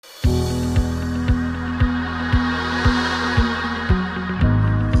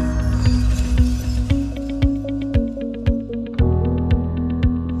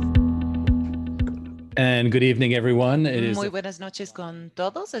and good evening, everyone. Muy buenas noches con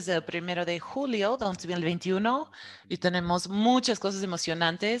todos. Es el 1 de julio de 2021 y tenemos muchas cosas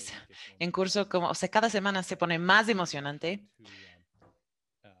emocionantes en curso. Cada semana se pone más emocionante.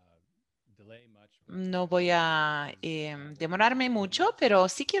 No voy a demorarme mucho, pero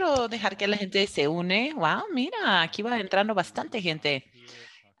sí quiero dejar que la gente se une. Wow, mira, aquí va entrando bastante gente.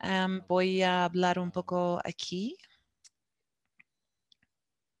 Voy a hablar un poco aquí.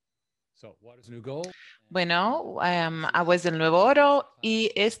 Bueno, Agua es del nuevo oro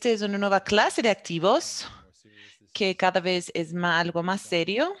y este es una nueva clase de activos que cada vez es algo más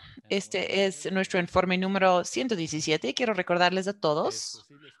serio. Este es nuestro informe número 117. Quiero recordarles a todos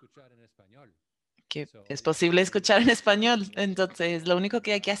que es posible escuchar en español. Entonces, lo único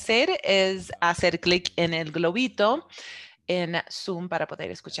que hay que hacer es hacer clic en el globito en Zoom para poder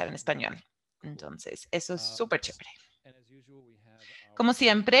escuchar en español. Entonces, eso es súper chévere. Como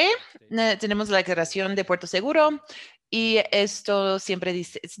siempre, tenemos la declaración de Puerto Seguro y esto siempre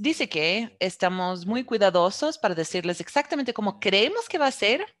dice que estamos muy cuidadosos para decirles exactamente cómo creemos que va a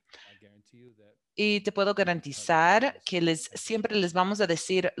ser y te puedo garantizar que siempre les vamos a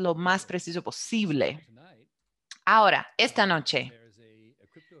decir lo más preciso posible. Ahora, esta noche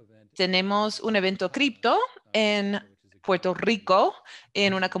tenemos un evento cripto en Puerto Rico,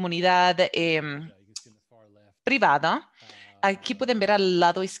 en una comunidad privada. Aquí pueden ver al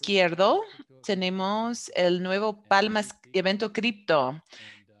lado izquierdo, tenemos el nuevo Palmas Evento Cripto.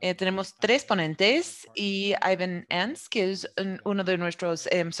 Tenemos 3 ponentes y Ivan Ants, que es uno de nuestros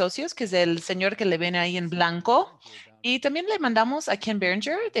socios, que es el señor que le ven ahí en blanco. Y también le mandamos a Ken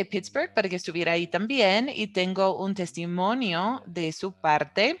Berenger de Pittsburgh para que estuviera ahí también. Y tengo un testimonio de su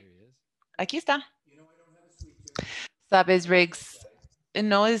parte. Aquí está. Sabes, Riggs,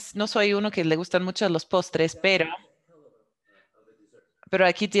 no soy uno que le gustan mucho los postres, pero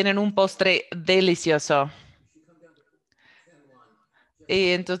aquí tienen un postre delicioso.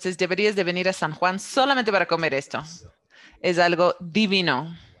 Y entonces deberías de venir a San Juan solamente para comer esto. Es algo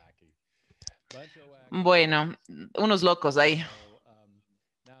divino. Bueno, unos locos ahí.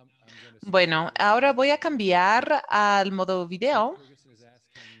 Bueno, ahora voy a cambiar al modo video.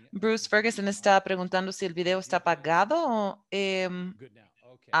 Bruce Ferguson está preguntando si el video está apagado.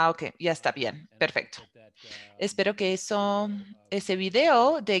 Ok, ya está bien. Perfecto. Espero que ese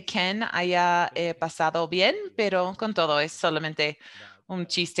video de Ken haya pasado bien, pero con todo es solamente un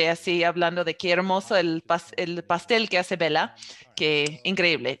chiste así, hablando de qué hermoso el pastel que hace Bella, que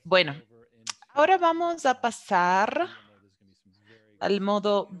increíble. Bueno, ahora vamos a pasar al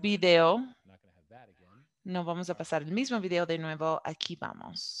modo video. No vamos a pasar el mismo video de nuevo. Aquí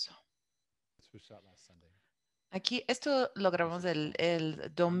vamos. Aquí, esto lo grabamos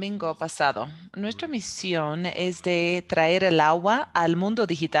el domingo pasado. Nuestra misión es de traer el agua al mundo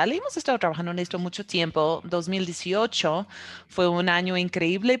digital y hemos estado trabajando en esto mucho tiempo. 2018 fue un año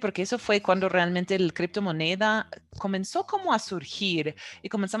increíble porque eso fue cuando realmente el criptomoneda comenzó como a surgir y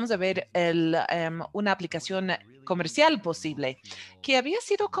comenzamos a ver una aplicación comercial posible, que había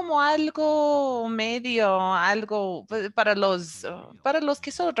sido como algo medio, algo para los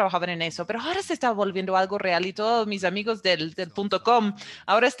que solo trabajaban en eso, pero ahora se está volviendo algo real y todos mis amigos del .com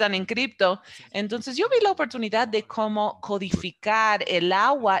ahora están en cripto. Entonces yo vi la oportunidad de cómo codificar el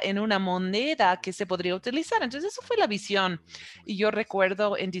agua en una moneda que se podría utilizar. Entonces eso fue la visión. Y yo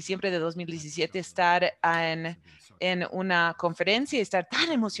recuerdo en diciembre de 2017 estar en una conferencia y estar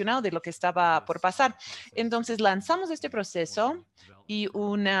tan emocionado de lo que estaba por pasar. Entonces lanzamos este proceso y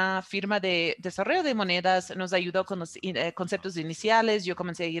una firma de desarrollo de monedas nos ayudó con los conceptos iniciales. Yo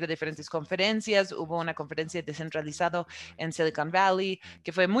comencé a ir a diferentes conferencias. Hubo una conferencia descentralizada en Silicon Valley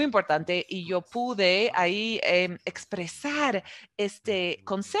que fue muy importante y yo pude ahí expresar este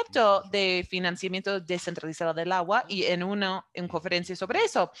concepto de financiamiento descentralizado del agua y en conferencia sobre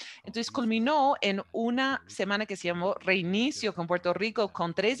eso. Entonces culminó en una semana que se llamó Reinicio con Puerto Rico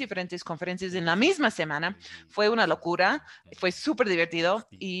con 3 diferentes conferencias en la misma semana. Fue una locura, fue súper divertido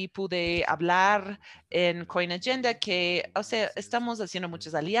y pude hablar en Coin Agenda que, o sea, estamos haciendo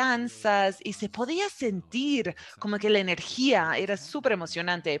muchas alianzas y se podía sentir como que la energía era súper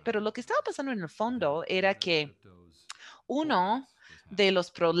emocionante, pero lo que estaba pasando en el fondo era que uno de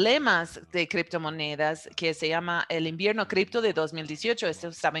los problemas de criptomonedas que se llama el invierno cripto de 2018. Esto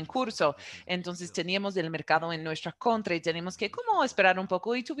estaba en curso. Entonces teníamos el mercado en nuestra contra y teníamos que como esperar un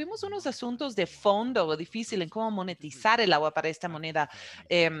poco y tuvimos unos asuntos de fondo difícil en cómo monetizar el agua para esta moneda,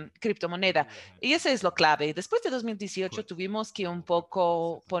 criptomoneda. Y ese es lo clave. Después de 2018 tuvimos que un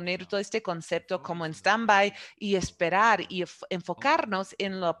poco poner todo este concepto como en stand-by y esperar y enfocarnos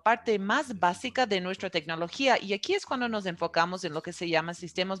en la parte más básica de nuestra tecnología. Y aquí es cuando nos enfocamos en lo que se se llama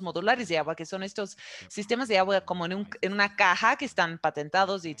sistemas modulares de agua, que son estos sistemas de agua como en una caja que están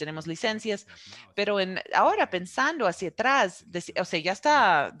patentados y tenemos licencias, pero ahora pensando hacia atrás, o sea, ya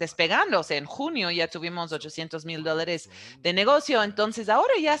está despegándose. En junio ya tuvimos $800,000 de negocio, entonces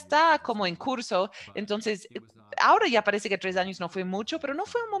ahora ya está como en curso. Entonces, ahora ya parece que 3 años no fue mucho, pero no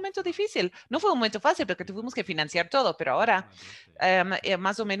fue un momento difícil, no fue un momento fácil porque tuvimos que financiar todo, pero ahora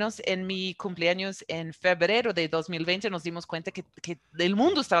más o menos en mi cumpleaños en febrero de 2020 nos dimos cuenta que el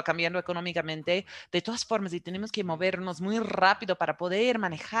mundo estaba cambiando económicamente de todas formas y tenemos que movernos muy rápido para poder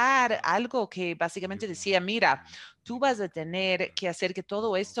manejar algo que básicamente decía, mira, tú vas a tener que hacer que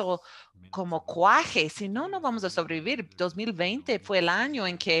todo esto como cuaje, si no, no vamos a sobrevivir. 2020 fue el año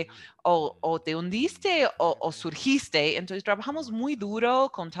en que o te hundiste o surgiste. Entonces trabajamos muy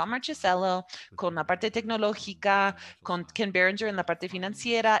duro con Tom Marchesello, con la parte tecnológica, con Ken Berenger en la parte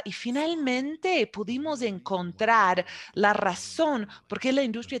financiera y finalmente pudimos encontrar la razón por qué la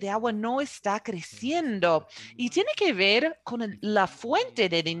industria de agua no está creciendo y tiene que ver con la fuente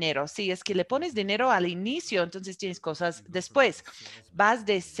de dinero. Si es que le pones dinero al inicio, entonces tienes cosas después. Vas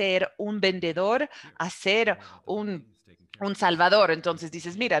de ser un vendedor a ser un salvador. Entonces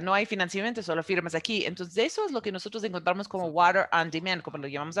dices, mira, no hay financiamiento, solo firmas aquí. Entonces eso es lo que nosotros encontramos como water on demand, como lo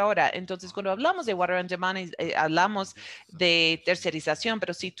llamamos ahora. Entonces cuando hablamos de water on demand, hablamos de tercerización,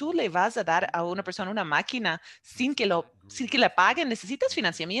 pero si tú le vas a dar a una persona una máquina sin que la paguen, necesitas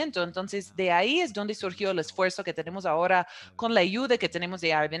financiamiento. Entonces, de ahí es donde surgió el esfuerzo que tenemos ahora con la ayuda que tenemos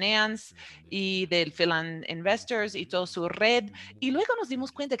de Ardenance y del Philan Investors y toda su red. Y luego nos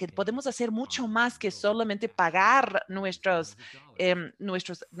dimos cuenta que podemos hacer mucho más que solamente pagar nuestros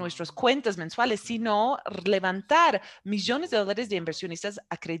cuentas mensuales, sino levantar millones de dólares de inversionistas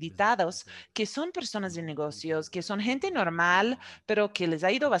acreditados que son personas de negocios, que son gente normal, pero que les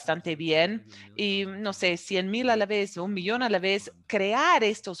ha ido bastante bien y no sé, 100,000 a la vez, 1 millón a la vez, crear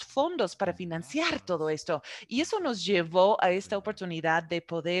estos fondos para financiar todo esto. Y eso nos llevó a esta oportunidad de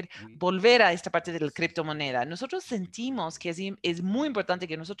poder volver a esta parte de la criptomoneda. Nosotros sentimos que es muy importante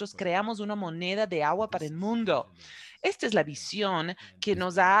que nosotros creamos una moneda de agua para el mundo. Esta es la visión que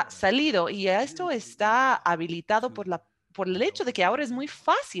nos ha salido y esto está habilitado por el hecho de que ahora es muy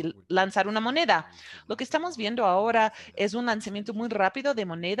fácil lanzar una moneda. Lo que estamos viendo ahora es un lanzamiento muy rápido de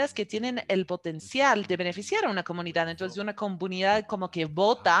monedas que tienen el potencial de beneficiar a una comunidad. Entonces, una comunidad como que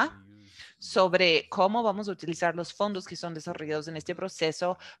vota sobre cómo vamos a utilizar los fondos que son desarrollados en este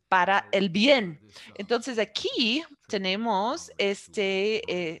proceso para el bien. Entonces, aquí tenemos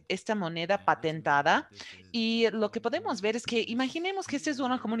esta moneda patentada y lo que podemos ver es que imaginemos que esta es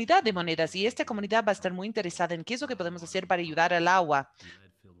una comunidad de monedas y esta comunidad va a estar muy interesada en qué es lo que podemos hacer para ayudar al agua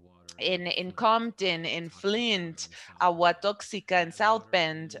en Compton, en Flint, agua tóxica en South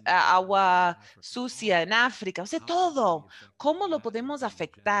Bend, agua sucia en África, o sea, todo. ¿Cómo lo podemos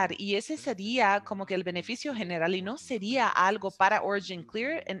afectar? Y ese sería como que el beneficio general y no sería algo para Origin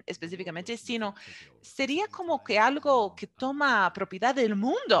Clear específicamente, sino sería como que algo que toma propiedad del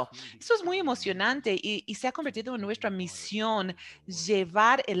mundo. Eso es muy emocionante y se ha convertido en nuestra misión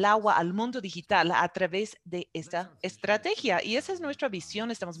llevar el agua al mundo digital a través de esta estrategia. Y esa es nuestra visión.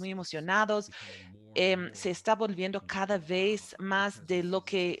 Estamos muy emocionados. Se está volviendo cada vez más de lo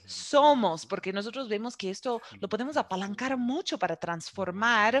que somos, porque nosotros vemos que esto lo podemos apalancar mucho para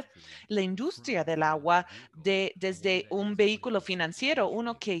transformar la industria del agua desde un vehículo financiero,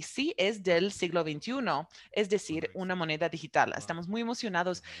 uno que sí es del siglo XXI, es decir, una moneda digital. Estamos muy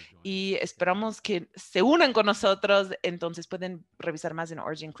emocionados y esperamos que se unan con nosotros. Entonces pueden revisar más en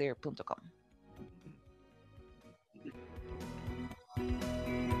originclear.com.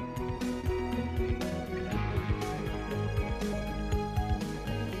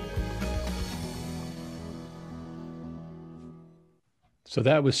 So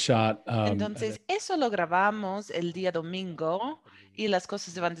that was shot. Entonces, eso lo grabamos el día domingo y las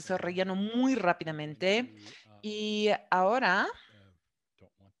cosas se van desarrollando muy rápidamente. Y ahora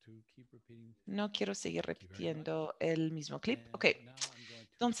no quiero seguir repitiendo el mismo clip. Ok.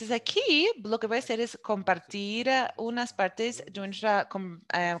 Entonces aquí lo que voy a hacer es compartir unas partes de nuestra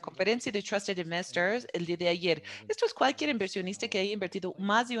conferencia de Trusted Investors el día de ayer. Esto es cualquier inversionista que haya invertido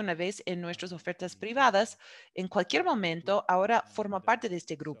más de una vez en nuestras ofertas privadas en cualquier momento, ahora forma parte de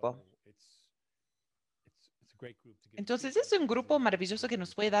este grupo. Entonces, es un grupo maravilloso que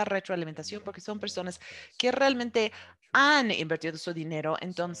nos puede dar retroalimentación porque son personas que realmente han invertido su dinero,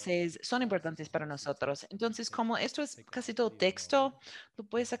 entonces son importantes para nosotros. Entonces, como esto es casi todo texto, lo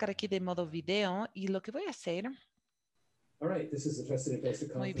puedes sacar aquí de modo video y lo que voy a hacer.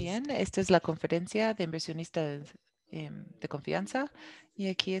 Muy bien, esta es la conferencia de inversionistas de confianza y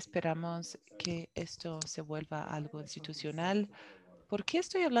aquí esperamos que esto se vuelva algo institucional. ¿Por qué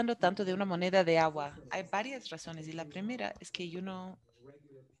estoy hablando tanto de una moneda de agua? Hay varias razones y la primera es que yo no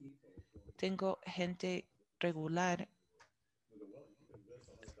tengo gente regular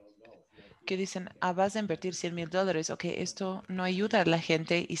que dicen, vas a invertir $100,000. Ok, esto no ayuda a la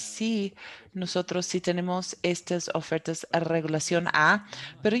gente y sí, nosotros sí tenemos estas ofertas a regulación A,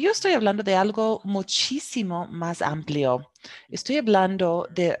 pero yo estoy hablando de algo muchísimo más amplio. Estoy hablando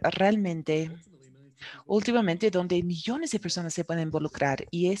de realmente últimamente donde millones de personas se pueden involucrar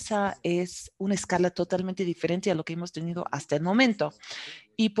y esa es una escala totalmente diferente a lo que hemos tenido hasta el momento.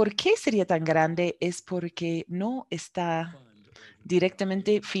 ¿Y por qué sería tan grande? Es porque no está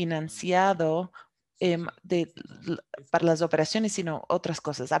directamente financiado de, para las operaciones, sino otras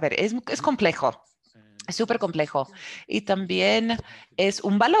cosas. A ver, es complejo. Es súper complejo y también es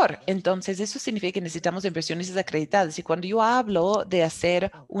un valor. Entonces, eso significa que necesitamos inversionistas acreditados. Y cuando yo hablo de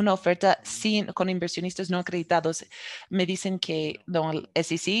hacer una oferta con inversionistas no acreditados, me dicen que no, el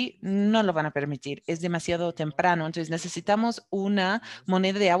SEC no lo van a permitir. Es demasiado temprano. Entonces, necesitamos una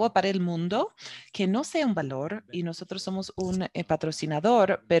moneda de agua para el mundo que no sea un valor y nosotros somos un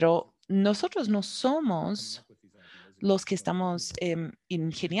patrocinador, pero nosotros no somos los que estamos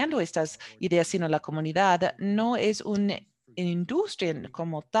ingeniando estas ideas, sino la comunidad. No es una industria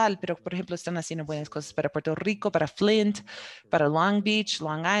como tal, pero por ejemplo están haciendo buenas cosas para Puerto Rico, para Flint, para Long Beach,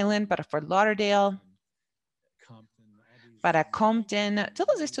 Long Island, para Fort Lauderdale, para Compton,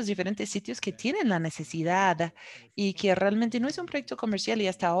 todos estos diferentes sitios que tienen la necesidad y que realmente no es un proyecto comercial y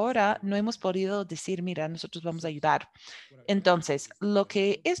hasta ahora no hemos podido decir, mira, nosotros vamos a ayudar. Entonces, lo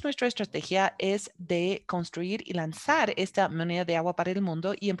que es nuestra estrategia es de construir y lanzar esta moneda de agua para el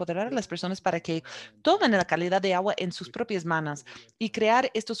mundo y empoderar a las personas para que tomen la calidad de agua en sus propias manos y crear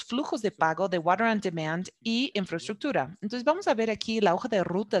estos flujos de pago de water on demand y infraestructura. Entonces, vamos a ver aquí la hoja de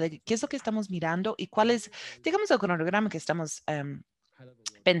ruta de qué es lo que estamos mirando y cuál es, digamos, el cronograma que estamos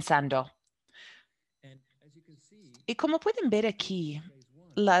pensando. Y como pueden ver aquí,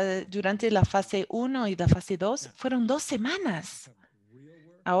 durante la fase 1 y la fase 2 fueron 2 semanas.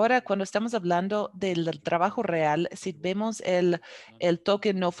 Ahora, cuando estamos hablando del trabajo real, si vemos el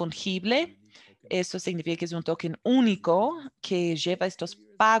token no fungible, eso significa que es un token único que lleva estos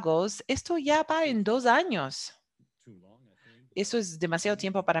pagos. Esto ya va en 2 años. Eso es demasiado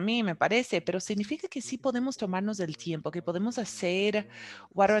tiempo para mí, me parece, pero significa que sí podemos tomarnos el tiempo, que podemos hacer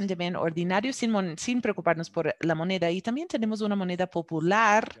water on demand ordinario sin preocuparnos por la moneda. Y también tenemos una moneda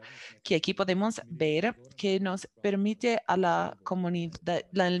popular que aquí podemos ver que nos permite a la comunidad,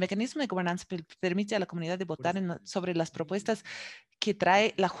 el mecanismo de gobernanza permite a la comunidad de votar sobre las propuestas que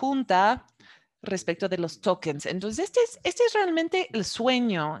trae la Junta respecto de los tokens. Entonces, este es realmente el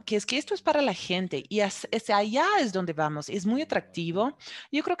sueño, que es que esto es para la gente y hacia allá es donde vamos. Es muy atractivo.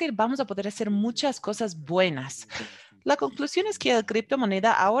 Yo creo que vamos a poder hacer muchas cosas buenas. La conclusión es que la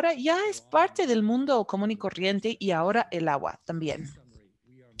criptomoneda ahora ya es parte del mundo común y corriente y ahora el agua también.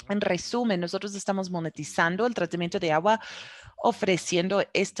 En resumen, nosotros estamos monetizando el tratamiento de agua ofreciendo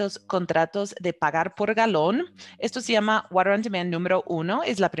estos contratos de pagar por galón. Esto se llama Water on Demand número 1.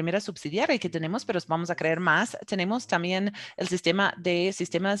 Es la primera subsidiaria que tenemos, pero vamos a crear más. Tenemos también el sistema de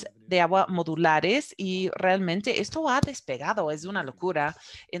sistemas de agua modulares y realmente esto ha despegado. Es una locura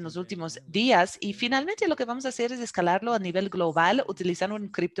en los últimos días. Y finalmente lo que vamos a hacer es escalarlo a nivel global utilizando una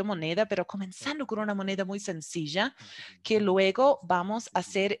criptomoneda, pero comenzando con una moneda muy sencilla que luego vamos a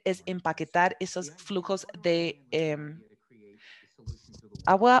hacer es empaquetar esos flujos de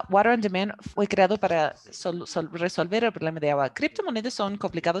agua. Water on Demand fue creado para resolver el problema de agua. Criptomonedas son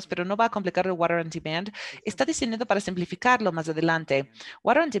complicados, pero no va a complicar el Water on Demand. Está diseñado para simplificarlo más adelante.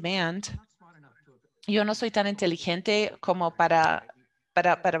 Water on Demand, yo no soy tan inteligente como para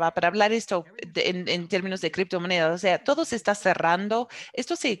hablar esto en términos de criptomonedas. O sea, todo se está cerrando.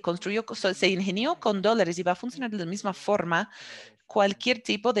 Esto se construyó, se ingenió con dólares y va a funcionar de la misma forma cualquier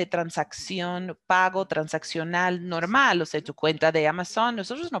tipo de transacción, pago transaccional normal, o sea, tu cuenta de Amazon,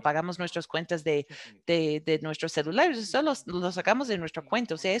 nosotros no pagamos nuestras cuentas de nuestros celulares, eso lo sacamos de nuestra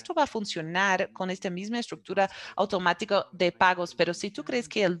cuenta, o sea, esto va a funcionar con esta misma estructura automática de pagos, pero si tú crees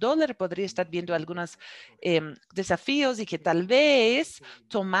que el dólar podría estar viendo algunos desafíos y que tal vez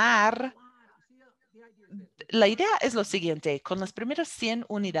tomar la idea es lo siguiente, con las primeras 100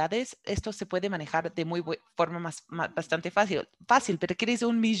 unidades, esto se puede manejar de forma bastante fácil, pero quieres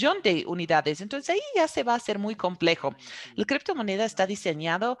 1 millón de unidades, entonces ahí ya se va a hacer muy complejo. La criptomoneda está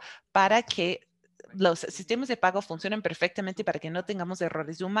diseñado para que los sistemas de pago funcionen perfectamente para que no tengamos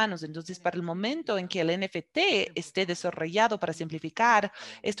errores humanos. Entonces, para el momento en que el NFT esté desarrollado para simplificar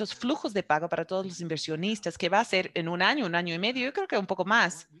estos flujos de pago para todos los inversionistas, que va a ser en un año y medio, yo creo que un poco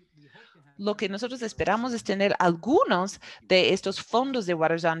más, lo que nosotros esperamos es tener algunos de estos fondos de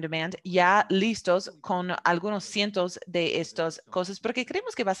Waters on Demand ya listos con algunos cientos de estas cosas, porque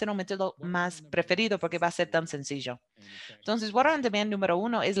creemos que va a ser un método más preferido porque va a ser tan sencillo. Entonces, Water on Demand número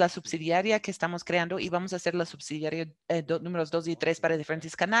 1 es la subsidiaria que estamos creando y vamos a hacer la subsidiaria números 2 y 3 para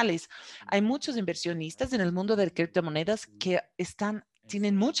diferentes canales. Hay muchos inversionistas en el mundo de criptomonedas que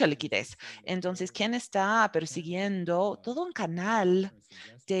tienen mucha liquidez. Entonces, ¿quién está persiguiendo todo un canal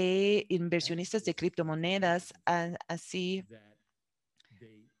de inversionistas de criptomonedas así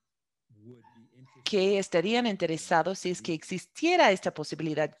que estarían interesados si es que existiera esta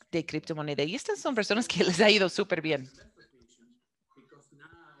posibilidad de criptomoneda? Y estas son personas que les ha ido súper bien,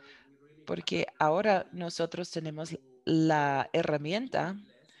 porque ahora nosotros tenemos la herramienta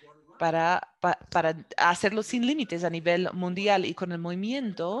para hacerlo sin límites a nivel mundial y con el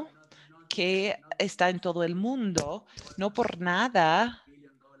movimiento que está en todo el mundo, no por nada,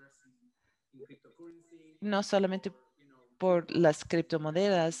 no solamente por las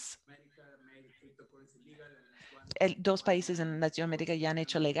criptomonedas. Dos países en Latinoamérica ya han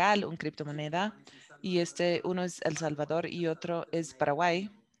hecho legal un criptomoneda y uno es El Salvador y otro es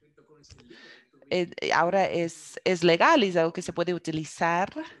Paraguay. Ahora es legal y es algo que se puede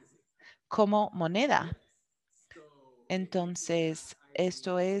utilizar como moneda. Entonces,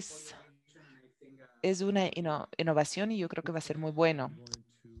 esto es una innovación y yo creo que va a ser muy bueno.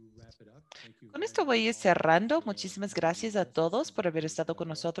 Con esto voy a ir cerrando. Muchísimas gracias a todos por haber estado con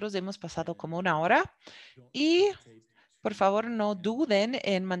nosotros. Hemos pasado como una hora y por favor no duden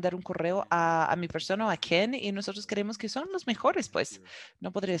en mandar un correo a mi persona o a Ken y nosotros queremos que son los mejores, pues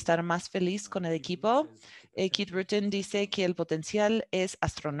no podría estar más feliz con el equipo. Keith Rutten dice que el potencial es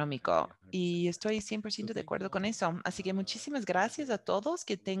astronómico y estoy 100% de acuerdo con eso. Así que muchísimas gracias a todos,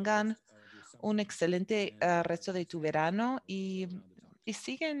 que tengan un excelente resto de tu verano y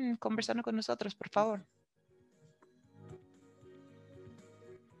siguen conversando con nosotros, por favor.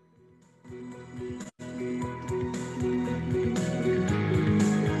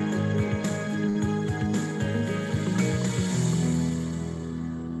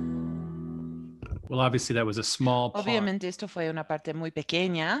 Obviamente esto fue una parte muy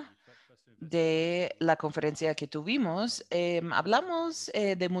pequeña de la conferencia que tuvimos. Hablamos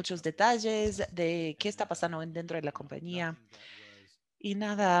de muchos detalles de qué está pasando dentro de la compañía y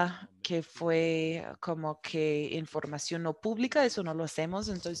nada que fue como que información no pública, eso no lo hacemos.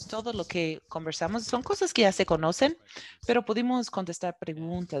 Entonces, todo lo que conversamos son cosas que ya se conocen, pero pudimos contestar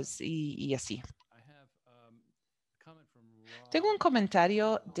preguntas y así. Tengo un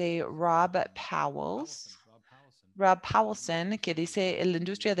comentario de Rob Powelson, que dice, la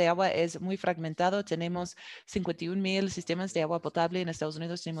industria de agua es muy fragmentado. Tenemos 51,000 sistemas de agua potable. En Estados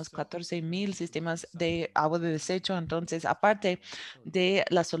Unidos tenemos 14,000 sistemas de agua de desecho. Entonces, aparte de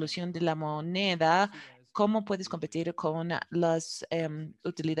la solución de la moneda, ¿cómo puedes competir con las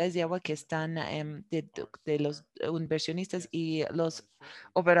utilidades de agua que están de los inversionistas y los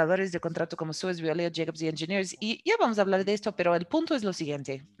operadores de contrato como Suez, Veolia, Jacobs y Engineers? Y ya vamos a hablar de esto, pero el punto es lo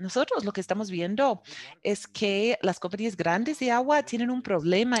siguiente. Nosotros lo que estamos viendo es que las compañías grandes de agua tienen un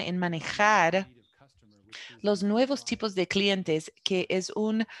problema en manejar los nuevos tipos de clientes, que es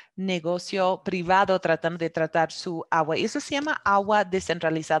un negocio privado tratando de tratar su agua. Y eso se llama agua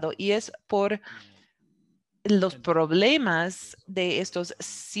descentralizado y es por los problemas de estos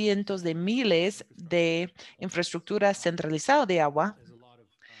cientos de miles de infraestructura centralizada de agua.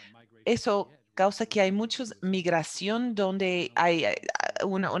 Eso causa que hay mucha migración donde hay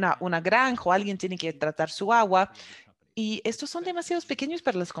una granja o alguien tiene que tratar su agua. Y estos son demasiados pequeños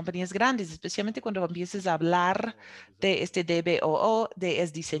para las compañías grandes, especialmente cuando empieces a hablar de este DBOO, de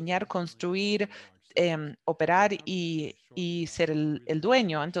es diseñar, construir, operar y ser el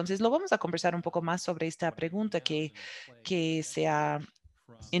dueño. Entonces, lo vamos a conversar un poco más sobre esta pregunta que se ha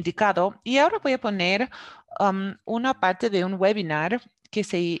indicado. Y ahora voy a poner una parte de un webinar que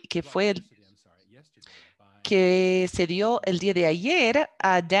se dio el día de ayer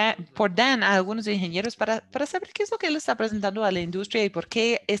por Dan a algunos ingenieros para saber qué es lo que él está presentando a la industria y por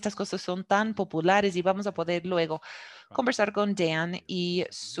qué estas cosas son tan populares. Y vamos a poder luego conversar con Dan y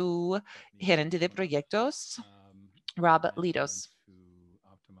su gerente de proyectos, Rob Litos.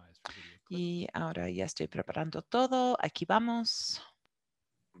 Y ahora ya estoy preparando todo. Aquí vamos.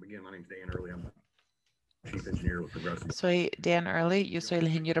 Soy Dan Early, yo soy el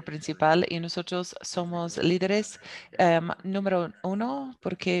ingeniero principal y nosotros somos líderes número 1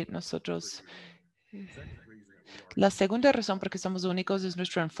 porque nosotros... La segunda razón por qué somos únicos es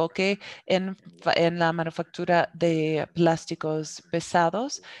nuestro enfoque en la manufactura de plásticos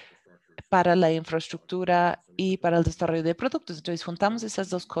pesados, para la infraestructura y para el desarrollo de productos. Entonces, juntamos esas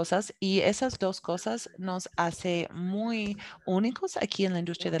dos cosas y esas dos cosas nos hace muy únicos aquí en la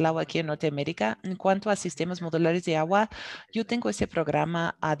industria del agua, aquí en Norteamérica. En cuanto a sistemas modulares de agua, yo tengo ese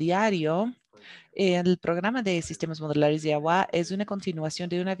programa a diario. El programa de sistemas modulares de agua es una continuación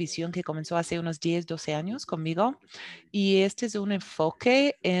de una visión que comenzó hace unos 10, 12 años conmigo. Y este es un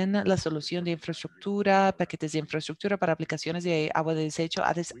enfoque en la solución de infraestructura, paquetes de infraestructura para aplicaciones de agua de desecho.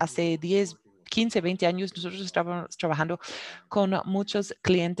 Hace 10, 15, 20 años nosotros estábamos trabajando con muchos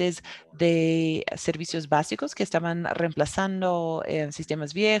clientes de servicios básicos que estaban reemplazando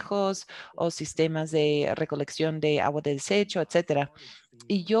sistemas viejos o sistemas de recolección de agua de desecho, etcétera.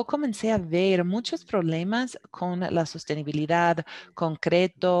 Y yo comencé a ver muchos problemas con la sostenibilidad,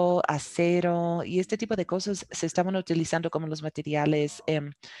 concreto, acero y este tipo de cosas se estaban utilizando como los materiales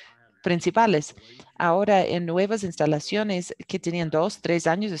principales. Ahora, en nuevas instalaciones que tenían 2, 3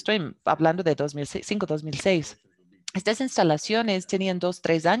 años, estoy hablando de 2005, 2006. Estas instalaciones tenían 2,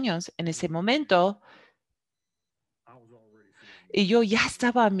 3 años en ese momento y yo ya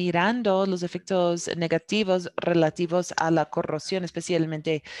estaba mirando los efectos negativos relativos a la corrosión,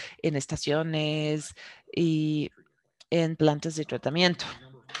 especialmente en estaciones y en plantas de tratamiento.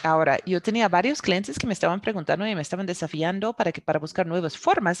 Ahora, yo tenía varios clientes que me estaban preguntando y me estaban desafiando para buscar nuevas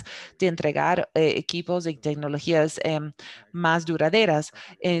formas de entregar equipos y tecnologías más duraderas.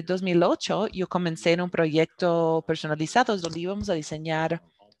 En 2008, yo comencé en un proyecto personalizado donde íbamos a diseñar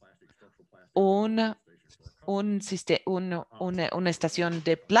un una estación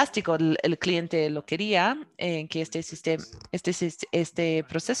de plástico. El cliente lo quería, que este sistema, este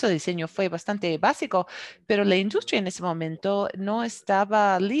proceso de diseño fue bastante básico, pero la industria en ese momento no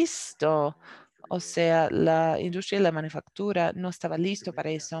estaba listo. O sea, la industria de la manufactura no estaba listo para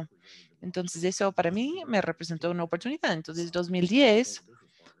eso. Entonces, eso para mí me representó una oportunidad. Entonces, 2010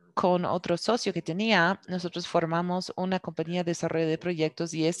 con otro socio que tenía, nosotros formamos una compañía de desarrollo de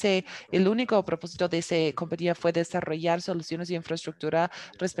proyectos y el único propósito de esa compañía fue desarrollar soluciones de infraestructura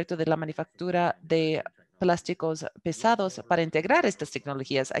respecto de la manufactura de plásticos pesados para integrar estas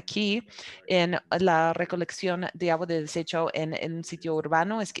tecnologías. Aquí, en la recolección de agua de desecho en un sitio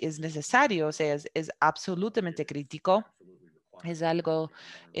urbano es necesario, o sea, es absolutamente crítico. Es algo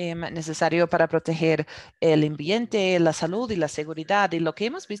necesario para proteger el ambiente, la salud y la seguridad. Y lo que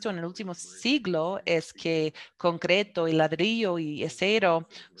hemos visto en el último siglo es que concreto y ladrillo y acero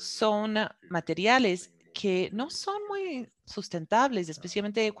son materiales que no son muy sustentables,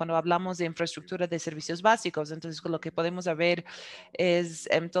 especialmente cuando hablamos de infraestructura de servicios básicos. Entonces, lo que podemos ver es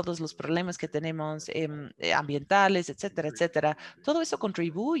todos los problemas que tenemos ambientales, etcétera, etcétera. Todo eso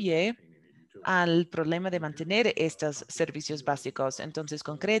contribuye al problema de mantener estos servicios básicos. Entonces,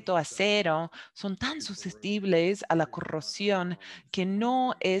 concreto, acero, son tan susceptibles a la corrosión que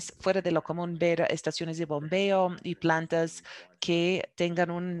no es fuera de lo común ver estaciones de bombeo y plantas que tengan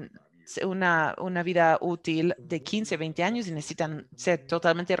una vida útil de 15, 20 años y necesitan ser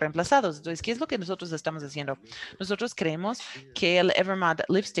totalmente reemplazados. Entonces, ¿qué es lo que nosotros estamos haciendo? Nosotros creemos que el Evermod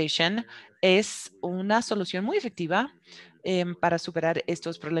Lift Station es una solución muy efectiva para superar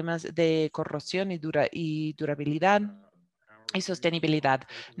estos problemas de corrosión y durabilidad y sostenibilidad.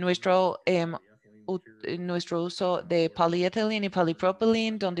 Nuestro uso de poliétileno y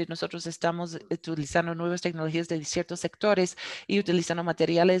polipropileno, donde nosotros estamos utilizando nuevas tecnologías de ciertos sectores y utilizando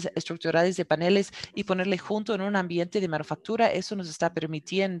materiales estructurales de paneles y ponerle junto en un ambiente de manufactura, eso nos está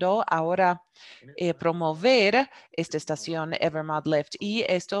permitiendo ahora promover esta estación Evermod Lift y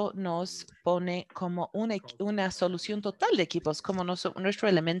esto nos pone como una solución total de equipos, como nuestro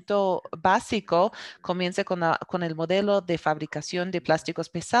elemento básico comienza con el modelo de fabricación de plásticos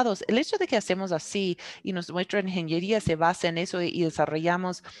pesados. El hecho de que hacemos así y nuestra ingeniería se basa en eso y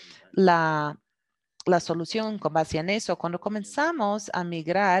desarrollamos la solución con base en eso. Cuando comenzamos a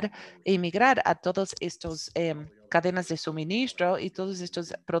emigrar a todos estos cadenas de suministro y todos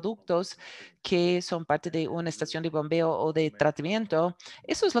estos productos que son parte de una estación de bombeo o de tratamiento,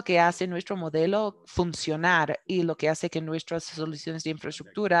 eso es lo que hace nuestro modelo funcionar y lo que hace que nuestras soluciones de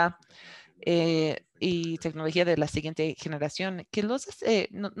infraestructura y tecnología de la siguiente generación, que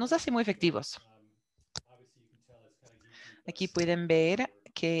nos hace muy efectivos. Aquí pueden ver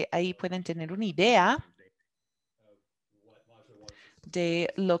que ahí pueden tener una idea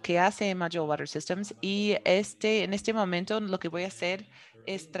de lo que hace Module Water Systems y en este momento lo que voy a hacer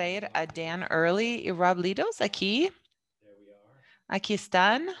es traer a Dan Early y Rob Lidos aquí. Aquí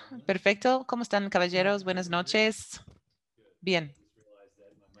están. Perfecto. ¿Cómo están, caballeros? Buenas noches. Bien.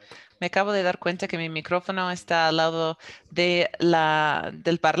 Me acabo de dar cuenta que mi micrófono está al lado del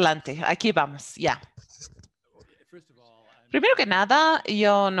parlante. Aquí vamos, ya. Primero que nada,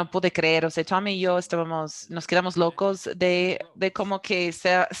 yo no pude creer, o sea, Tommy y yo nos quedamos locos de cómo que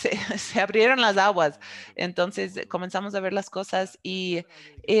se abrieron las aguas. Entonces comenzamos a ver las cosas y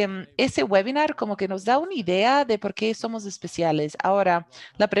ese webinar como que nos da una idea de por qué somos especiales. Ahora,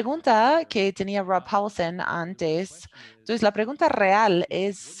 la pregunta que tenía Rob Paulsen antes, entonces la pregunta real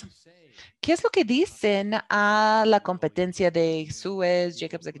es, ¿qué es lo que dicen a la competencia de Suez,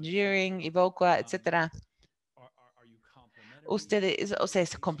 Jacobs Engineering, Evoqua, etcétera? Ustedes, o sea,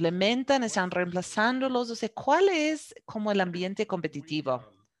 se complementan, están reemplazándolos, o sea, ¿cuál es como el ambiente competitivo?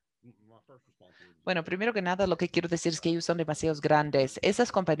 Bueno, primero que nada, lo que quiero decir es que ellos son demasiados grandes.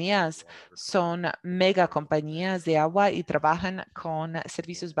 Esas compañías son mega compañías de agua y trabajan con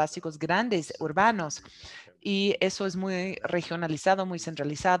servicios básicos grandes, urbanos. Y eso es muy regionalizado, muy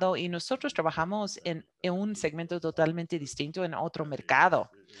centralizado. Y nosotros trabajamos en un segmento totalmente distinto en otro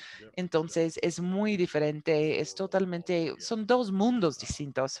mercado. Entonces, es muy diferente, es totalmente, son dos mundos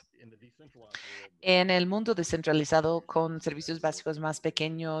distintos. En el mundo descentralizado con servicios básicos más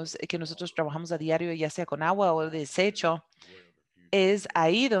pequeños que nosotros trabajamos a diario, ya sea con agua o desecho, es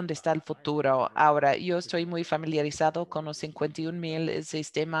ahí donde está el futuro. Ahora, yo estoy muy familiarizado con los 51,000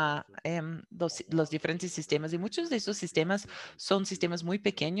 sistema, los diferentes sistemas y muchos de esos sistemas son sistemas muy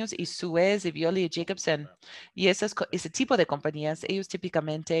pequeños y Suez y Veolia y Jacobson y ese tipo de compañías, ellos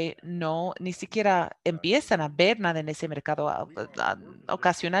típicamente no, ni siquiera empiezan a ver nada en ese mercado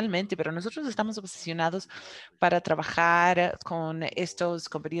ocasionalmente, pero nosotros estamos obsesionados para trabajar con estos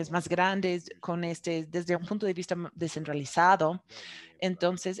compañías más grandes, con desde un punto de vista descentralizado.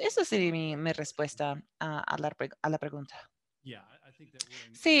 Entonces, esa sería mi respuesta a la pregunta.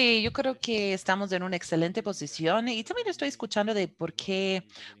 Sí, yo creo que estamos en una excelente posición y también estoy escuchando de por qué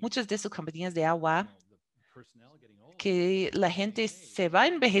muchas de esas compañías de agua que la gente se va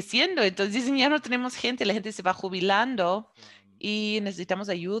envejeciendo, entonces dicen, ya no tenemos gente, la gente se va jubilando y necesitamos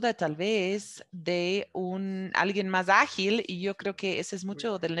ayuda tal vez de alguien más ágil y yo creo que ese es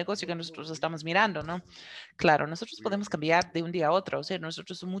mucho del negocio que nosotros estamos mirando, ¿no? Claro, nosotros podemos cambiar de un día a otro, o sea,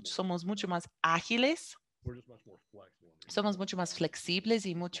 nosotros somos mucho más ágiles, somos mucho más flexibles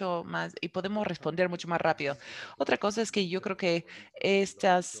y mucho más, y podemos responder mucho más rápido. Otra cosa es que yo creo que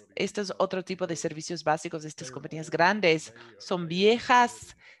estos otro tipo de servicios básicos de estas compañías grandes son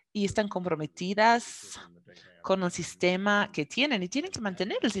viejas y están comprometidas con el sistema que tienen y tienen que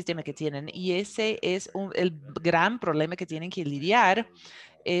mantener el sistema que tienen. Y ese es el gran problema que tienen que lidiar.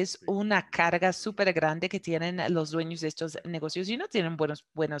 Es una carga súper grande que tienen los dueños de estos negocios y no tienen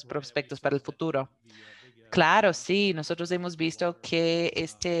buenos prospectos para el futuro. Claro, sí, nosotros hemos visto que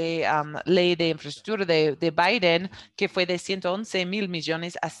ley de infraestructura de Biden, que fue de 111,000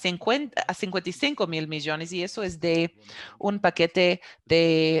 millones a 55,000 millones, y eso es de un paquete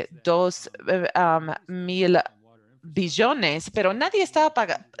de 2,000 billones, pero nadie estaba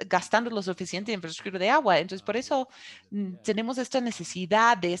gastando lo suficiente en infraestructura de agua. Entonces, por eso tenemos esta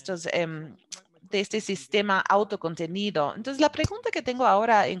necesidad de este sistema autocontenido. Entonces, la pregunta que tengo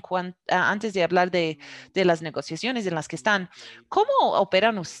ahora antes de hablar de las negociaciones en las que están, ¿cómo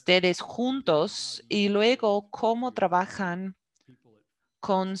operan ustedes juntos y luego cómo trabajan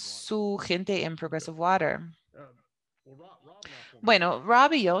con su gente en Progressive Water? Bueno,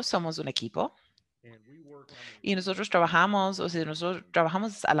 Rob y yo somos un equipo. Y nosotros trabajamos, o sea, nosotros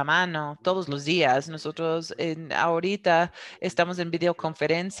trabajamos a la mano todos los días. Nosotros ahorita estamos en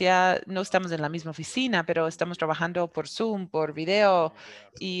videoconferencia, no estamos en la misma oficina, pero estamos trabajando por Zoom, por video,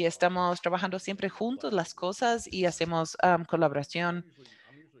 y estamos trabajando siempre juntos las cosas y hacemos colaboración.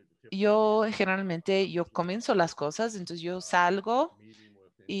 Yo generalmente, yo comienzo las cosas, entonces yo salgo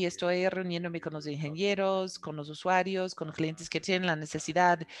y estoy reuniéndome con los ingenieros, con los usuarios, con clientes que tienen la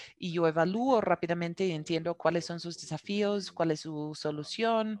necesidad y yo evalúo rápidamente y entiendo cuáles son sus desafíos, cuál es su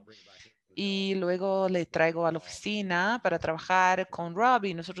solución y luego le traigo a la oficina para trabajar con Rob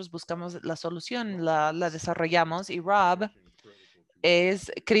y nosotros buscamos la solución, la desarrollamos y Rob es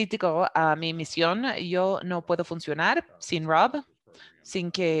crítico a mi misión. Yo no puedo funcionar sin Rob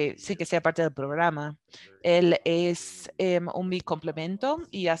sin que sea parte del programa. Él es mi complemento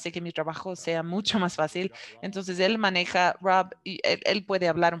y hace que mi trabajo sea mucho más fácil. Entonces, él maneja, Rob, y él puede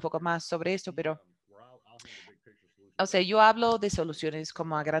hablar un poco más sobre esto, pero, o sea, yo hablo de soluciones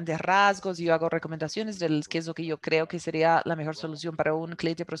como a grandes rasgos, yo hago recomendaciones de qué es lo que yo creo que sería la mejor solución para un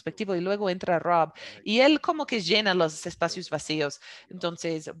cliente prospectivo y luego entra Rob y él como que llena los espacios vacíos.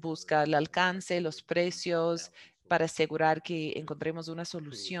 Entonces busca el alcance, los precios para asegurar que encontremos una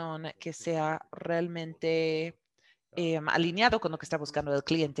solución que sea realmente alineado con lo que está buscando el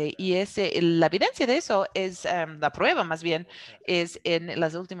cliente. Y la evidencia de eso es, la prueba más bien, es en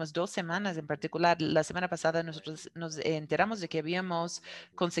las últimas 2 semanas en particular. La semana pasada nosotros nos enteramos de que habíamos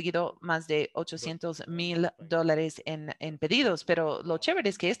conseguido más de $800,000 en pedidos, pero lo chévere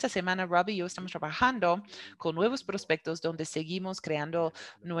es que esta semana Rob y yo estamos trabajando con nuevos prospectos donde seguimos creando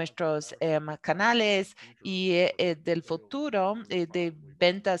nuestros canales y del futuro de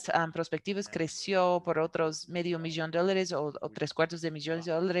ventas prospectivas creció por otros $500,000 o 3/4 de millones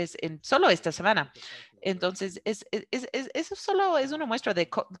de dólares en solo esta semana. Entonces, eso solo es una muestra de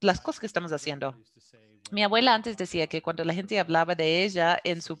las cosas que estamos haciendo. Mi abuela antes decía que cuando la gente hablaba de ella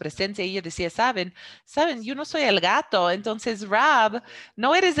en su presencia, ella decía, saben, yo no soy el gato, entonces Rob,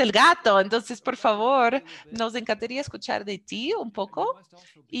 no eres el gato, entonces por favor, nos encantaría escuchar de ti un poco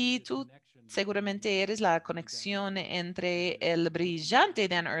y tú seguramente eres la conexión entre el brillante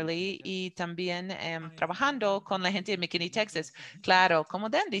Dan Early y también trabajando con la gente de McKinney, Texas. Claro, como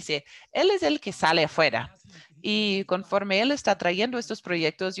Dan dice, él es el que sale afuera. Y conforme él está trayendo estos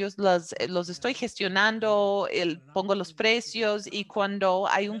proyectos, yo los estoy gestionando, pongo los precios y cuando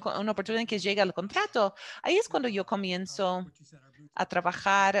hay una oportunidad que llega al contrato, ahí es cuando yo comienzo a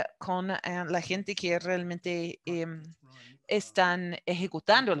trabajar con la gente que realmente están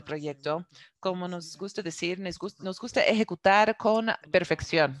ejecutando el proyecto. Como nos gusta decir, nos gusta ejecutar con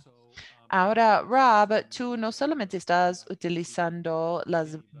perfección. Ahora, Rob, tú no solamente estás utilizando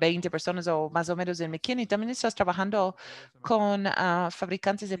las 20 personas o más o menos en McKinney, también estás trabajando con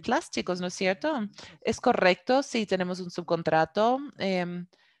fabricantes de plásticos, ¿no es cierto? ¿Es correcto si tenemos un subcontrato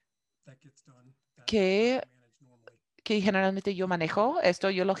que, que generalmente yo manejo? Esto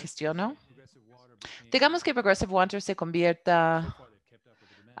yo lo gestiono. Digamos que Progressive Water se convierta.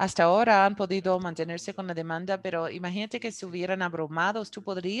 Hasta ahora han podido mantenerse con la demanda, pero imagínate que si hubieran abrumados, tú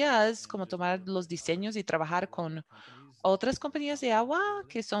podrías como tomar los diseños y trabajar con otras compañías de agua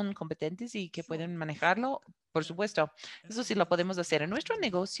que son competentes y que pueden manejarlo. Por supuesto, eso sí lo podemos hacer. En nuestro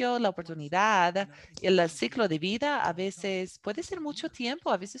negocio, la oportunidad, el ciclo de vida a veces puede ser mucho tiempo,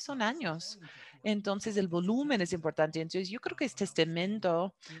 a veces son años. Entonces, el volumen es importante. Entonces, yo creo que este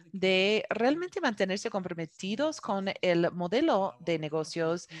testamento de realmente mantenerse comprometidos con el modelo de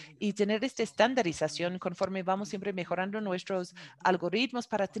negocios y tener esta estandarización conforme vamos siempre mejorando nuestros algoritmos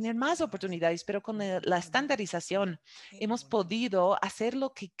para tener más oportunidades, pero con la estandarización hemos podido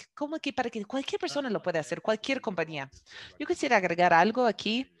hacerlo como que para que cualquier persona lo pueda hacer, cualquier compañía. Yo quisiera agregar algo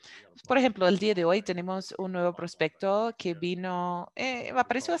aquí. Por ejemplo, el día de hoy tenemos un nuevo prospecto que vino,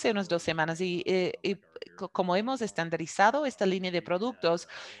 apareció hace unas 2 semanas y como hemos estandarizado esta línea de productos,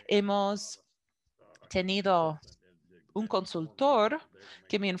 hemos tenido un consultor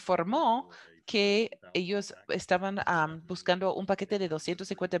que me informó que ellos estaban buscando un paquete de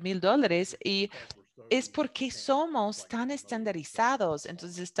 $250,000 y es porque somos tan estandarizados.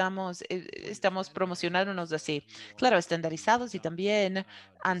 Entonces estamos promocionándonos así. Claro, estandarizados y también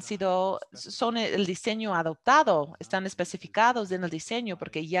son el diseño adoptado, están especificados en el diseño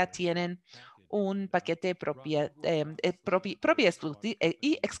porque ya tienen un paquete propia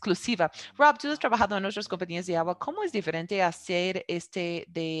y exclusiva. Rob, tú has trabajado en otras compañías de agua. ¿Cómo es diferente hacer este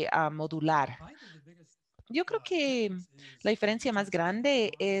de modular? Yo creo que la diferencia más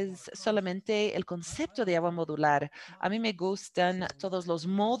grande es solamente el concepto de agua modular. A mí me gustan todos los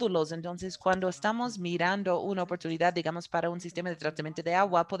módulos, entonces cuando estamos mirando una oportunidad, digamos, para un sistema de tratamiento de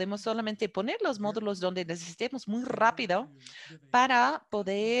agua, podemos solamente poner los módulos donde necesitemos muy rápido para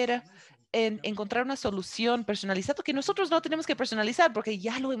poder encontrar una solución personalizada que nosotros no tenemos que personalizar porque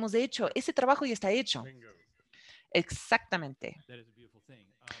ya lo hemos hecho. Ese trabajo ya está hecho. Exactamente.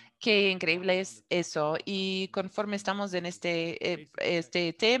 Qué increíble es eso. Y conforme estamos en este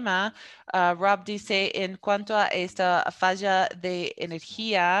tema, Rob dice, en cuanto a esta falla de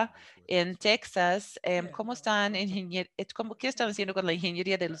energía en Texas, ¿qué están haciendo con la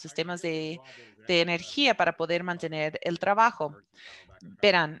ingeniería de los sistemas de energía para poder mantener el trabajo?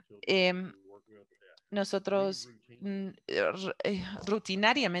 Verán, nosotros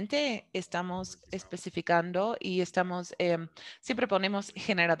rutinariamente estamos especificando y siempre ponemos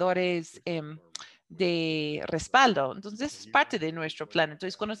generadores de respaldo. Entonces, es parte de nuestro plan.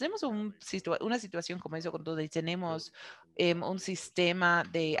 Entonces, cuando tenemos una situación como eso, donde tenemos un sistema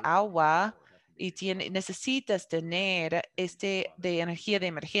de agua y necesitas tener de energía de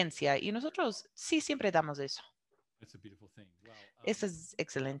emergencia, y nosotros sí siempre damos eso. Eso es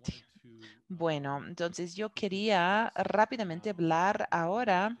excelente. Bueno, entonces yo quería rápidamente hablar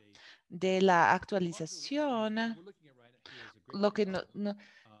ahora de la actualización. Lo que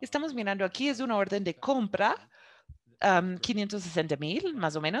estamos mirando aquí es una orden de compra 560,000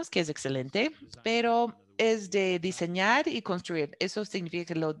 más o menos, que es excelente, pero es de diseñar y construir. Eso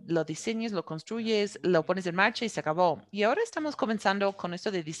significa que lo diseñas, lo construyes, lo pones en marcha y se acabó. Y ahora estamos comenzando con esto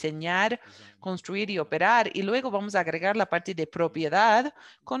de diseñar, construir y operar, y luego vamos a agregar la parte de propiedad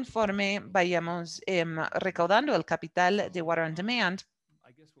conforme vayamos recaudando el capital de Water on Demand.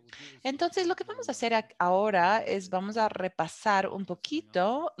 Entonces, lo que vamos a hacer ahora es vamos a repasar un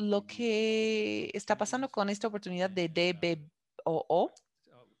poquito lo que está pasando con esta oportunidad de DBOO.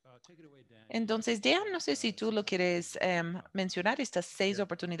 Entonces, Dan, no sé si tú lo quieres mencionar, estas 6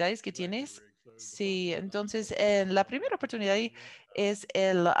 oportunidades que tienes. Sí, entonces, la primera oportunidad es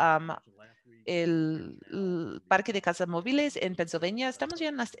el parque de casas móviles en Pennsylvania. Estamos ya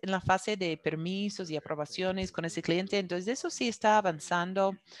en la fase de permisos y aprobaciones con ese cliente. Entonces, eso sí está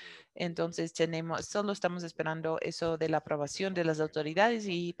avanzando. Entonces, solo estamos esperando eso de la aprobación de las autoridades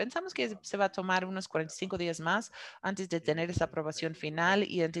y pensamos que se va a tomar unos 45 días más antes de tener esa aprobación final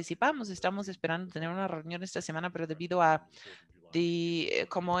y anticipamos, estamos esperando tener una reunión esta semana, pero debido a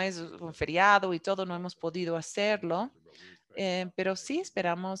como es un feriado y todo, no hemos podido hacerlo. Pero sí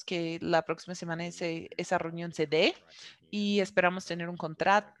esperamos que la próxima semana esa reunión se dé y esperamos tener un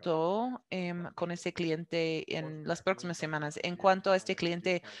contrato con ese cliente en las próximas semanas. En cuanto a este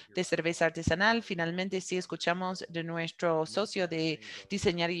cliente de cerveza artesanal, finalmente sí escuchamos de nuestro socio de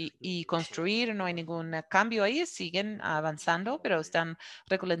diseñar y construir. No hay ningún cambio ahí, siguen avanzando, pero están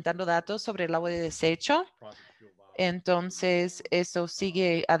recolectando datos sobre el agua de desecho. Entonces, eso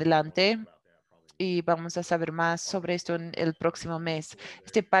sigue adelante y vamos a saber más sobre esto en el próximo mes.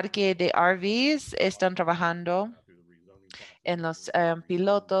 Este parque de RVs están trabajando en los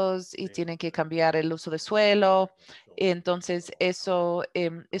pilotos y tienen que cambiar el uso de suelo. Entonces,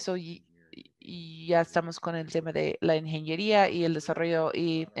 y ya estamos con el tema de la ingeniería y el desarrollo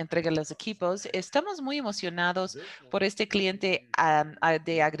y entrega de los equipos. Estamos muy emocionados por este cliente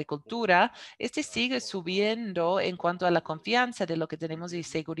de agricultura. Este sigue subiendo en cuanto a la confianza de lo que tenemos y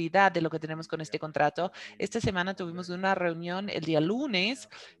seguridad de lo que tenemos con este contrato. Esta semana tuvimos una reunión el día lunes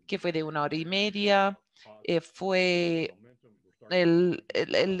que fue de 1 hora y media. Fue el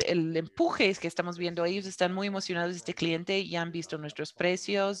empuje es que estamos viendo. Ellos están muy emocionados de este cliente y han visto nuestros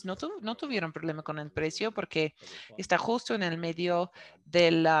precios. No tuvieron problema con el precio porque está justo en el medio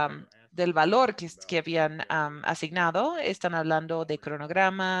del valor que habían asignado. Están hablando de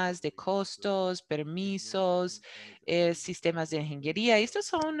cronogramas, de costos, permisos, sistemas de ingeniería. Estas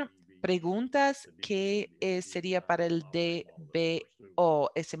son preguntas que sería para el DBO,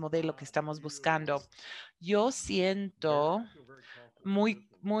 ese modelo que estamos buscando. Yo siento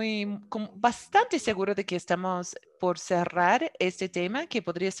bastante seguro de que estamos por cerrar este tema que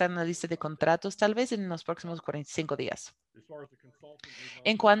podría estar en la lista de contratos tal vez en los próximos 45 días.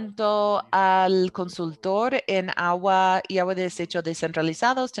 En cuanto al consultor en agua y agua de desecho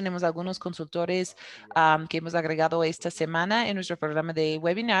descentralizados, tenemos algunos consultores que hemos agregado esta semana en nuestro programa de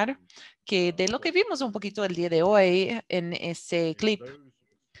webinar, que de lo que vimos un poquito el día de hoy en ese clip,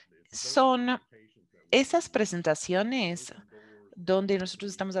 son esas presentaciones donde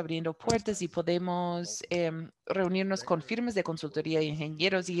nosotros estamos abriendo puertas y podemos reunirnos con firmas de consultoría e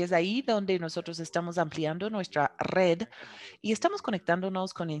ingenieros y es ahí donde nosotros estamos ampliando nuestra red y estamos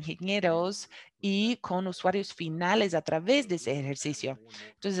conectándonos con ingenieros y con usuarios finales a través de ese ejercicio.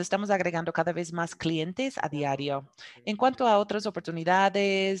 Entonces, estamos agregando cada vez más clientes a diario. En cuanto a otras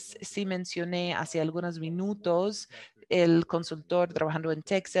oportunidades, sí mencioné hace algunos minutos el consultor trabajando en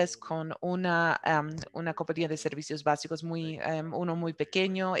Texas con una compañía de servicios básicos uno muy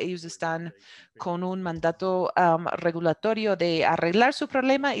pequeño. Ellos están con un mandato regulatorio de arreglar su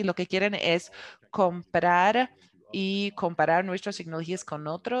problema y lo que quieren es comprar y comparar nuestras tecnologías con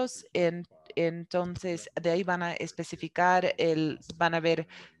otros. Entonces, de ahí van a especificar, van a ver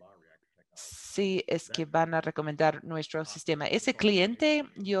si es que van a recomendar nuestro sistema. Ese cliente,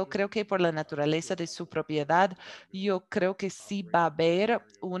 yo creo que por la naturaleza de su propiedad, yo creo que sí va a haber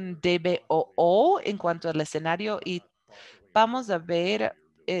un DBOO en cuanto al escenario y vamos a ver,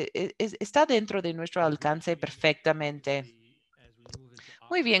 está dentro de nuestro alcance perfectamente.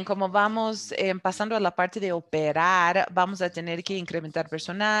 Muy bien, como vamos pasando a la parte de operar, vamos a tener que incrementar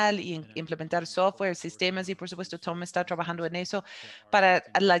personal y implementar software, sistemas y por supuesto Tom está trabajando en eso para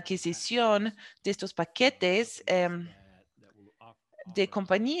la adquisición de estos paquetes de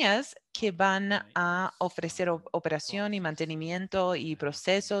compañías que van a ofrecer operación y mantenimiento y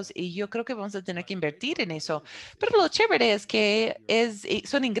procesos y yo creo que vamos a tener que invertir en eso. Pero lo chévere es que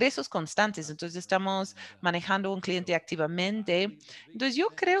son ingresos constantes, entonces estamos manejando un cliente activamente. Entonces yo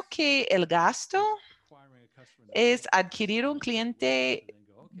creo que el gasto es adquirir un cliente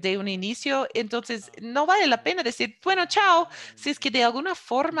de un inicio, entonces no vale la pena decir, bueno, chao, si es que de alguna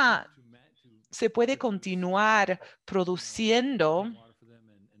forma se puede continuar produciendo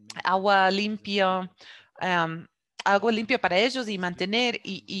agua limpia, am, agua limpia para ellos y mantener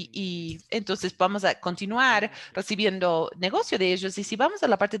y entonces vamos a continuar recibiendo negocio de ellos. Y si vamos a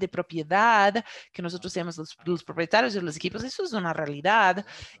la parte de propiedad, que nosotros seamos los propietarios de los equipos, eso es una realidad.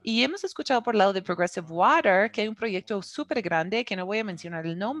 Y hemos escuchado por el lado de Progressive Water que hay un proyecto súper grande, que no voy a mencionar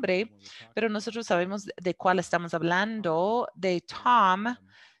el nombre, pero nosotros sabemos de cuál estamos hablando, de Tom.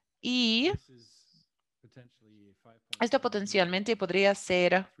 Y esto potencialmente podría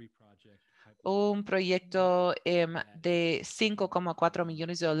ser un proyecto de 5,4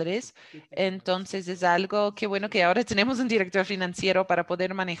 millones de dólares. Entonces es algo que bueno que ahora tenemos un director financiero para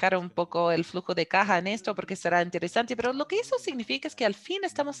poder manejar un poco el flujo de caja en esto porque será interesante. Pero lo que eso significa es que al fin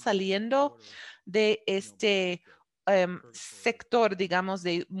estamos saliendo de este sector, digamos,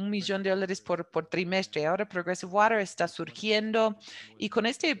 de 1 millón de dólares por trimestre. Ahora Progressive Water está surgiendo y con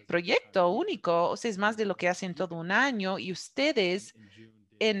este proyecto único, o sea, es más de lo que hacen todo un año y ustedes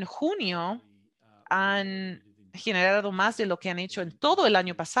en junio han generado más de lo que han hecho en todo el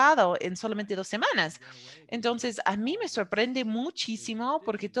año pasado en solamente 2 semanas. Entonces, a mí me sorprende muchísimo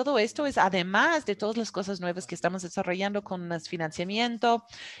porque todo esto es además de todas las cosas nuevas que estamos desarrollando con el financiamiento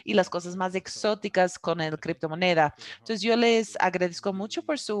y las cosas más exóticas con el criptomoneda. Entonces, yo les agradezco mucho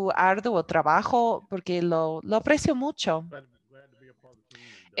por su arduo trabajo porque lo aprecio mucho.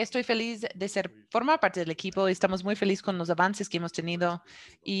 Estoy feliz de formar parte del equipo. Estamos muy felices con los avances que hemos tenido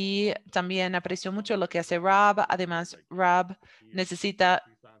y también aprecio mucho lo que hace Rob. Además, Rob necesita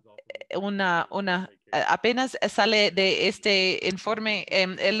apenas sale de este informe,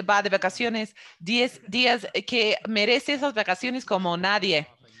 él va de vacaciones 10 días que merece esas vacaciones como nadie.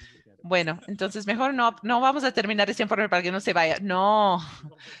 Bueno, entonces mejor no vamos a terminar ese informe para que no se vaya. No,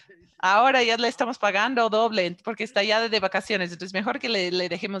 ahora ya le estamos pagando doble porque está ya de vacaciones, entonces mejor que le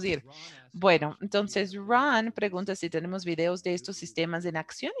dejemos ir. Bueno, entonces Ron pregunta si tenemos videos de estos sistemas en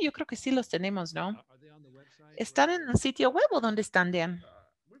acción. Yo creo que sí los tenemos, ¿no? ¿Están en el sitio web o dónde están, Dan?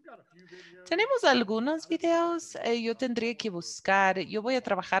 Tenemos algunos videos, yo tendría que buscar, yo voy a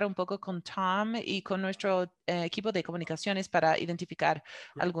trabajar un poco con Tom y con nuestro equipo de comunicaciones para identificar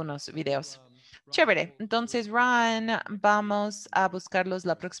algunos videos. Chévere. Entonces, Ron, vamos a buscarlos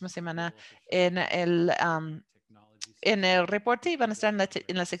la próxima semana en en el reporte y van a estar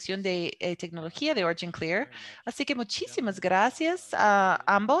en la sección de tecnología de Origin Clear. Así que muchísimas gracias a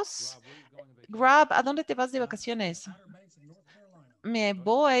ambos. Rob, ¿a dónde te vas de vacaciones? Me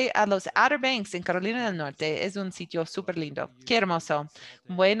voy a los Outer Banks en Carolina del Norte. Es un sitio súper lindo. Qué hermoso.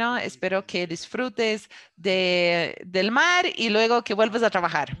 Bueno, espero que disfrutes del mar y luego que vuelvas a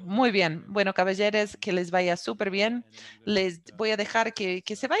trabajar. Muy bien. Bueno, caballeros, que les vaya súper bien. Les voy a dejar que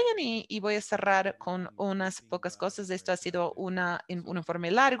se vayan y voy a cerrar con unas pocas cosas. Esto ha sido un informe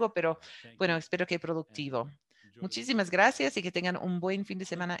largo, pero bueno, espero que productivo. Muchísimas gracias y que tengan un buen fin de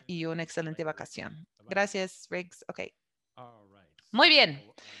semana y una excelente vacación. Gracias, Riggs. Ok. Muy bien.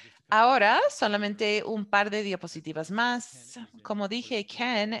 Ahora solamente un par de diapositivas más. Como dije,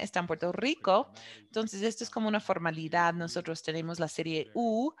 Ken está en Puerto Rico, entonces esto es como una formalidad. Nosotros tenemos la serie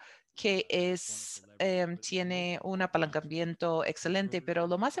U, que tiene un apalancamiento excelente, pero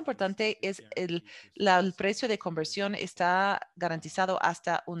lo más importante es el precio de conversión está garantizado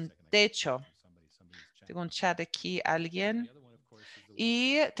hasta un techo. Tengo un chat aquí, alguien.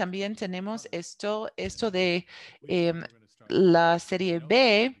 Y también tenemos esto de la serie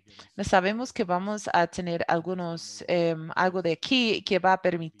B. No sabemos que vamos a tener algo de aquí que va a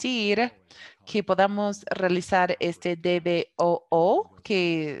permitir que podamos realizar este DBOO,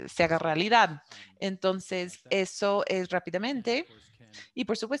 que se haga realidad. Entonces, eso es rápidamente. Y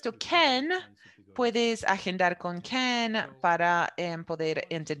por supuesto, Ken, puedes agendar con Ken para poder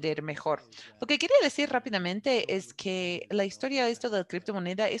entender mejor. Lo que quería decir rápidamente es que la historia de esto de la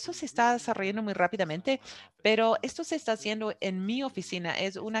criptomoneda, eso se está desarrollando muy rápidamente, pero esto se está haciendo en mi oficina.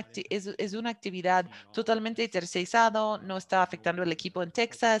 Es una actividad totalmente tercerizado, no está afectando el equipo en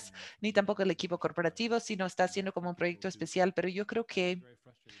Texas, ni tampoco el equipo corporativo, sino está haciendo como un proyecto especial, pero yo creo que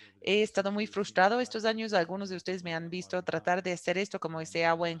he estado muy frustrado estos años. Algunos de ustedes me han visto tratar de hacer esto como ese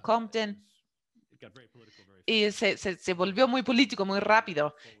agua en Compton y se volvió muy político muy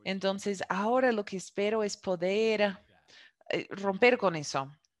rápido. Entonces, ahora lo que espero es poder romper con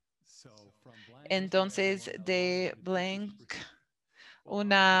eso. Entonces, de Blank,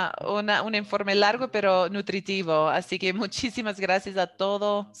 un informe largo pero nutritivo. Así que muchísimas gracias a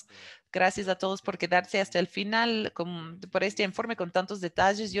todos. Gracias a todos por quedarse hasta el final por este informe con tantos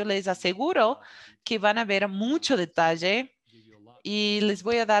detalles. Yo les aseguro que van a ver mucho detalle Y les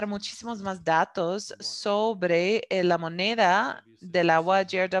voy a dar muchísimos más datos sobre la moneda del agua.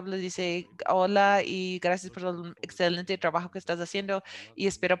 JRW dice, hola y gracias por el excelente trabajo que estás haciendo y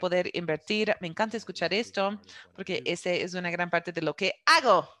espero poder invertir. Me encanta escuchar esto porque ese es una gran parte de lo que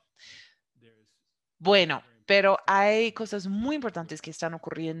hago. Bueno, pero hay cosas muy importantes que están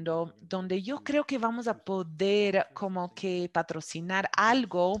ocurriendo donde yo creo que vamos a poder como que patrocinar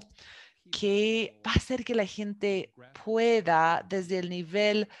algo que va a hacer que la gente pueda desde el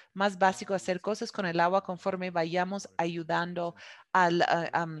nivel más básico hacer cosas con el agua conforme vayamos ayudando al,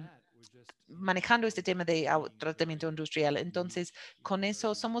 manejando este tema de tratamiento industrial. Entonces, con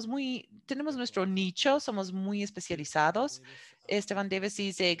eso tenemos nuestro nicho, somos muy especializados. Esteban Davis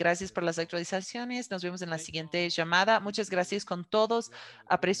dice, gracias por las actualizaciones. Nos vemos en la siguiente llamada. Muchas gracias con todos.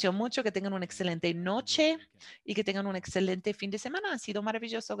 Aprecio mucho que tengan una excelente noche y que tengan un excelente fin de semana. Ha sido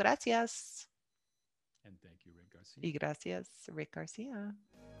maravilloso. Gracias. Y gracias, Rick García.